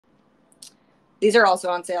These are also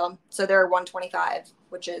on sale. So they're $125,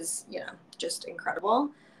 which is, you know, just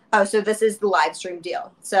incredible. Oh, so this is the live stream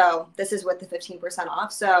deal. So this is with the 15%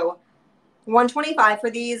 off. So $125 for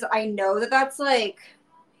these. I know that that's like,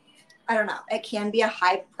 I don't know, it can be a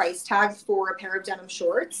high price tag for a pair of denim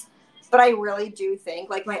shorts, but I really do think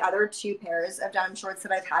like my other two pairs of denim shorts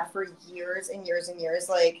that I've had for years and years and years,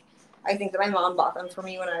 like I think that my mom bought them for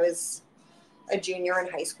me when I was a junior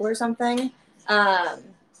in high school or something.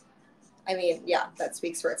 I mean, yeah, that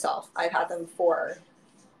speaks for itself. I've had them for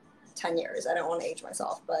 10 years. I don't want to age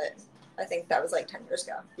myself, but I think that was like 10 years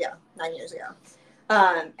ago. Yeah, 9 years ago.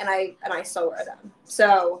 And I still wear them.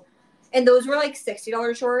 So, and those were like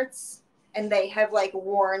 $60 shorts, and they have like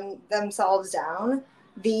worn themselves down.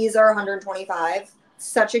 These are $125.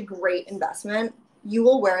 Such a great investment. You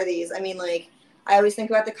will wear these. I mean, like, I always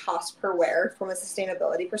think about the cost per wear from a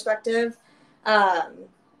sustainability perspective.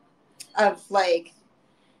 Of like,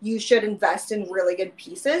 you should invest in really good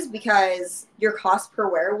pieces because your cost per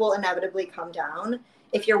wear will inevitably come down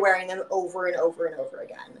if you're wearing them over and over and over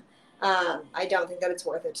again. I don't think that it's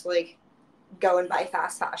worth it to like go and buy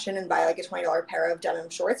fast fashion and buy like a $20 pair of denim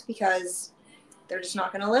shorts because they're just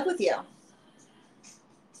not going to live with you.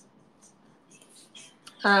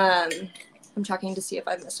 I'm checking to see if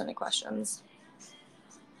I've missed any questions.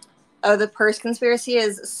 Oh, the purse conspiracy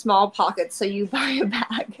is small pockets, so you buy a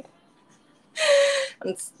bag.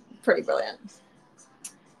 That's pretty brilliant.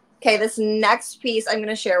 Okay, this next piece I'm going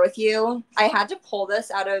to share with you. I had to pull this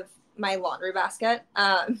out of my laundry basket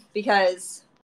because